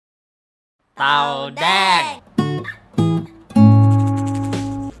เต่าแดง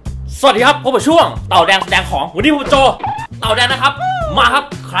สวัสดีครับพบกับช่วงเต่าแดงแสดงของวันนี้ผมโจเต่าแดงนะครับมาครับ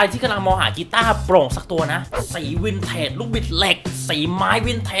ใครที่กำลังมองหากีตาร์โปร่งสักตัวนะสีวินเทจลูกบิดเหล็กสีไม้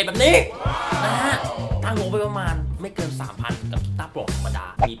วินเทจแบบนี้นะฮะตั้งงบไปประมาณไม่เกิน 3,000 กับกีตาร์โปร่งธรรมดา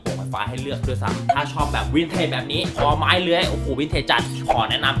มีโปร่งไฟฟ้าให้เลือกด้วยซ้ำถ้าชอบแบบวินเทจแบบนี้คอไม้เลื้อยโอ้โหวินเทจจัดขอ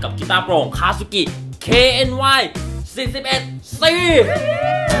แนะนำกับกีตาร์โปร่ง Kazuki KNY 41C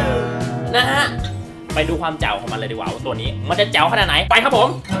นะฮะไปดูความแจ๋วของมันเลยดีกว่าว่าตัวนี้มันจะแจ๋วขนาดไหนไปครับผม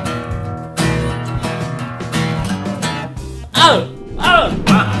ม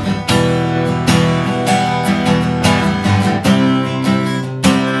า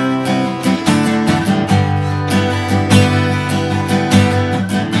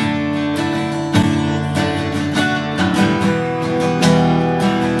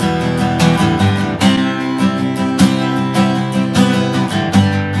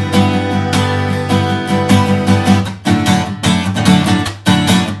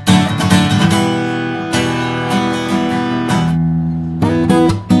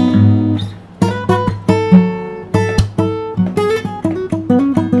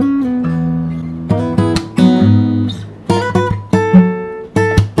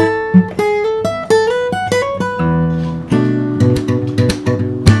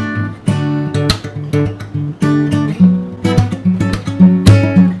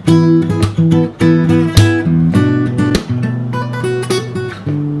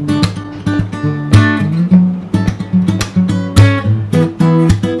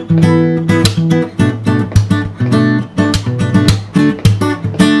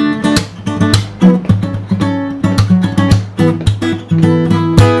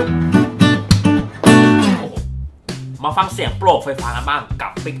มาฟังเสียงโปร่งไฟฟ้ากันบ้างกั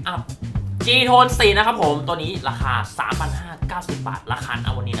บปิกอัพ Gtone 4นะครับผมตัวนี้ราคา 3,590 บาทราคาเอ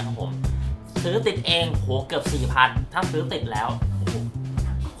าวันนี้นะครับผมซื้อติดเองโหเกือบ 4,000 ถ้าซื้อติดแล้วโอ้โห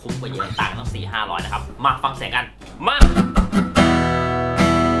คุ้มกว่าเยอะต่างตั้ง 400-500 นะครับมาฟังเสียงกันมา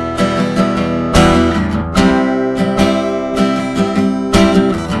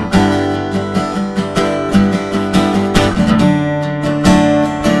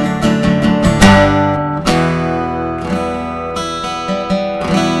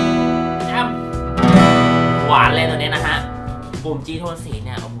หวานเลยตัวนี้นะฮะปุ่ม Gtone 4เ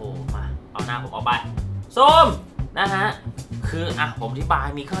นี่ยโอ้โหมาเอาหน้าผมเอาไปซูมนะฮะคือผมอธิบาย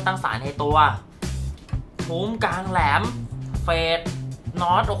มีเครื่องตั้งสายในตัวทุ้มกลางแหลมเฟด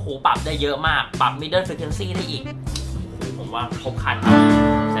น็อตโอ้โหปรับได้เยอะมากปรับ middle frequency ได้อีกผมว่าครบครันครับ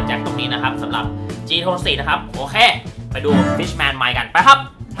เสร็จจากตรงนี้นะครับสำหรับ Gtone 4นะครับโอเคไปดู Fishman Mic กันไปครับ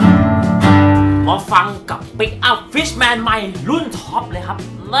มาฟังกับ Pick Up Fishman Mic รุ่นท็อปเลยครับ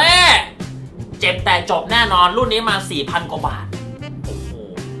เน่เจ็บแต่จบแน่นอนรุ่นนี้มา 4,000 กว่าบาทโอ้โห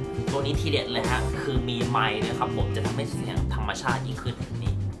ตัวนี้ทีเด็ดเลยฮะคือมีไมค์นะครับผมจะทำให้เสียงธรรมชาติยิ่งขึ้น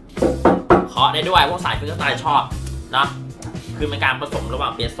นี่เคาะได้ด้วยพวกสายฟิลเตอร์สไตล์ชอบนะคือเป็นการผสมระหว่า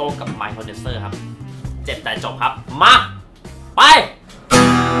งเบสโซกับไมค์คอนเดนเซอร์ครับเจ็บแต่จบครับมาไป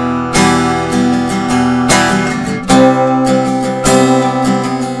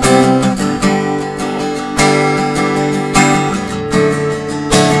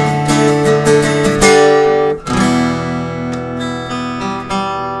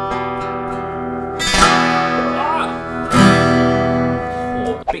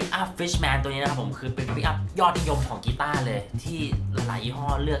Fishman ตัวนี้นะครับผมคือเป็นปิกอัพยอดนิยมของกีตาร์เลยที่หลายยี่ห้อ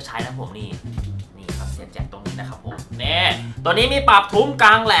เลือกใช้นะผมนี่ครับเสียบแจ็คตรงนี้นะครับผมนี่ตัวนี้มีปรับทุ้มกล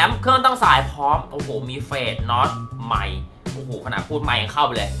างแหลมเครื่องตั้งสายพร้อมโอ้โหมีเฟดน็อตไมค์โอ้โหขนาดพูดไมค์ยังเข้าไ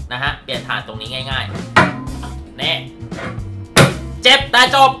ปเลยนะฮะเปลี่ยนฐานตรงนี้ง่ายๆนี่เจ็บแต่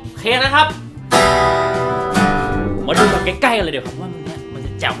จบเคนะครับมาดูกันใกล้ๆกันเลยเดี๋ยวครับว่ามันจ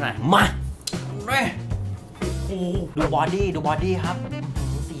ะแจ๋วขนาดไหนมาดูบอดี้ครับ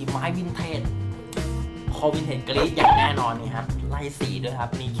ไม้วินเทจคอวินเทจกรีดอย่างแน่นอนนี่ครับไล่สีด้วยครับ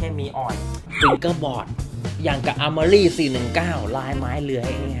มีเข้มมีอ่อนฟิงเกอร์บอร์ดอย่างกับอาร์มารี่419ลายไม้เลื้อย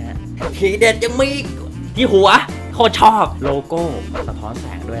นี่ฮะทีเด็ดยังมีที่หัวโคตรชอบโลโก้สะท้อนแส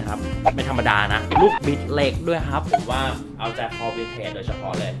งด้วยครับไม่ธรรมดานะลูกบิดเหล็กด้วยครับผมว่าเอาใจคอวินเทจโดยเฉพา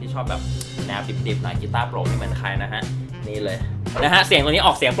ะเลยที่ชอบแบบแนวดิบๆหน่อยกีตาร์โปร่งไม่เหมือนใครนะฮะนี่เลยนะฮะเสียงตัวนี้อ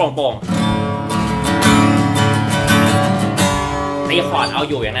อกเสียงโปร่งตีคอร์ดเอา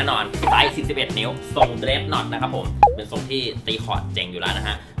อยู่อย่างแน่นอนไซส์41 นิ้วทรงเดรฟน็อตนะครับผมเป็นทรงที่ตีคอร์ดเจ๋งอยู่แล้วนะฮ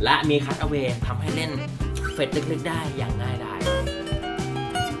ะและมีคัทเอาเวย์ทำให้เล่นเฟดลึกๆได้อย่างง่ายดาย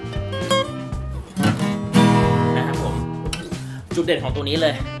นะครับผมจุดเด่นของตัวนี้เล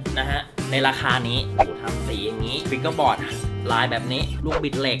ยนะฮะในราคานี้ทำสีอย่างนี้ฟิกเกอร์บอร์ดลายแบบนี้ลูกบิ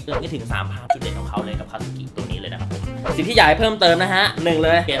ดเหล็กเกินไม่ถึง 3,000 จุดเด่นของเขาเลยกับคาซูกิตัวนี้เลยนะครับผม สิ่งที่อยากให้เพิ่มเติมนะฮะ1เล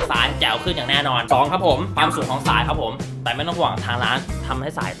ยเปลี่ยนสายแจ๋วขึ้นอย่างแน่นอน2ครับผมความสูงของสายครับผมแต่ไม่ต้องห่วงทางร้านทำให้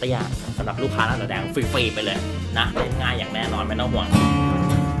สายเตี้ยสำหรับลูกค้าร้านตาแดงฟรีๆไปเลยนะเล่นง่ายอย่างแน่นอนไม่ต้องห่วง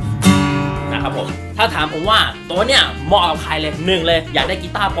นะครับผมถ้าถามผมว่าตัวเนี้ยเหมาะกับใครเลย1เลยอยากได้กี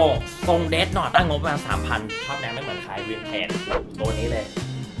ตาร์โปร่งทรงเดสหน่อยตั้งงบประมาณ 3,000 ชอบแนวไม่เหมือนใครวินเทจตัวนี้เลย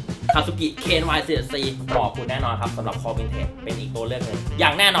คาซุกิ KNY44 เหมาะคุณแน่นอนครับสำหรับคอวินเทจเป็นอีกตัวเลือกหนึ่งอย่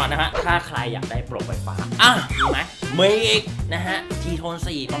างแน่นอนนะฮะถ้าใครอยากได้โปรไฟฟ้ามีไหมมีอีกนะฮะ Gtone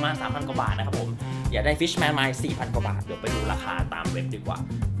 4ประมาณ 3,000 กว่าบาทนะครับผมอยากได้ Fishman Mic 4,000 กว่าบาทเดี๋ยวไปดูราคาตามเว็บดีกว่า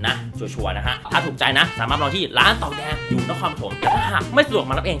นะชัวร์ๆนะฮะถ้าถูกใจนะสามารถลองที่ร้านเต่าแดงอยู่นครปฐมแต่ถ้าหากไม่สะดวก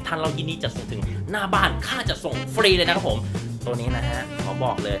มารับเองทางเรายินดีจัดส่งถึงหน้าบ้านค่าจัดส่งฟรีเลยนะครับผมตัวนี้นะฮะขอบ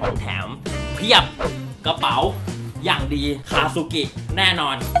อกเลยของแถมเพียบกระเป๋าอย่างดีคาซุกิแน่นอ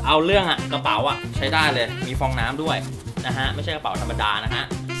นเอาเรื่องกระเป๋าใช้ได้เลยมีฟองน้ำด้วยนะฮะไม่ใช่กระเป๋าธรรมดานะฮะ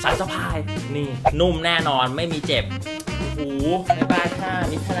สายสะพายนี่นุ่มแน่นอนไม่มีเจ็บโอ้โหไม่บายค่ะ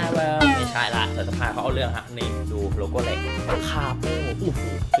นิทราเวลไม่ใช่ละสายสะพายเขาเอาเรื่องฮะนี่ดูโลโก้เหล็กคาโป้โอ้โห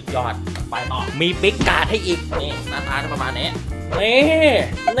สุดยอดไปต่อมีปิ๊กการ์ดให้อีกนี่หน้าตาประมาณนี้นี่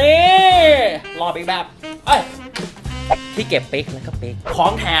รออีกแบบที่เก็บปิ๊กแล้วก็ปิ๊กขอ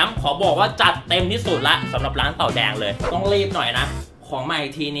งแถมขอบอกว่าจัดเต็มที่สุดละสำหรับร้านเต่าแดงเลยต้องรีบหน่อยนะของใหม่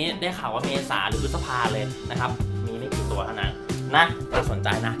ทีนี้ได้ข่าวว่าเมษาหรือพฤษภาเลยนะครับมีไม่กี่ตัวเท่านั้นนะถ้าสนใจ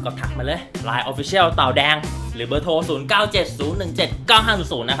นะก็ทักมาเลย Line Official เต่าแดงหรือเบอร์โทร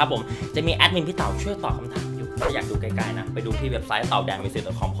 0970179500 นะครับผมจะมีแอดมินพี่เต่าช่วยตอบคำถามอยู่ถ้าอยากดูไกลๆนะไปดูที่เว็บไซต์เต่าแดง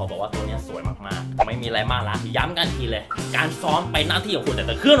music.com เขาบอกว่าตัวนี้สวยมากๆไม่มีอะไรมากละย้ำกันทีเลยการซ้อมเป็นหน้าที่ของคุณแ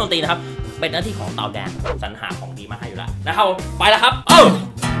ต่เครื่องดนตรีนะครับเป็นหน้าที่ของเต่าแดงสรรหาของดีมาให้อยู่แล้วนะครับไปแล้วครับ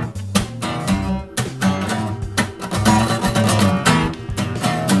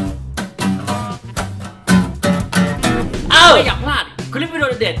ไม่อยากพลาดคลิปวิดีโ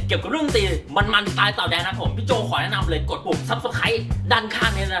อเด็ดเกี่ยวกับเรื่องดนตรีมันสไตล์เต่าแดงนะผมพี่โจขอแนะนำเลยกดปุ่ม Subscribe ด้านข้า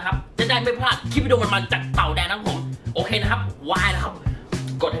งนี้นะครับจะได้ไม่พลาดคลิปวิดีโอมันจากเต่าแดงนะผมโอเคนะครับวายนะครับ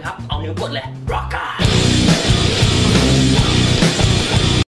กดเลยครับเอานิ้วกดเลยราคา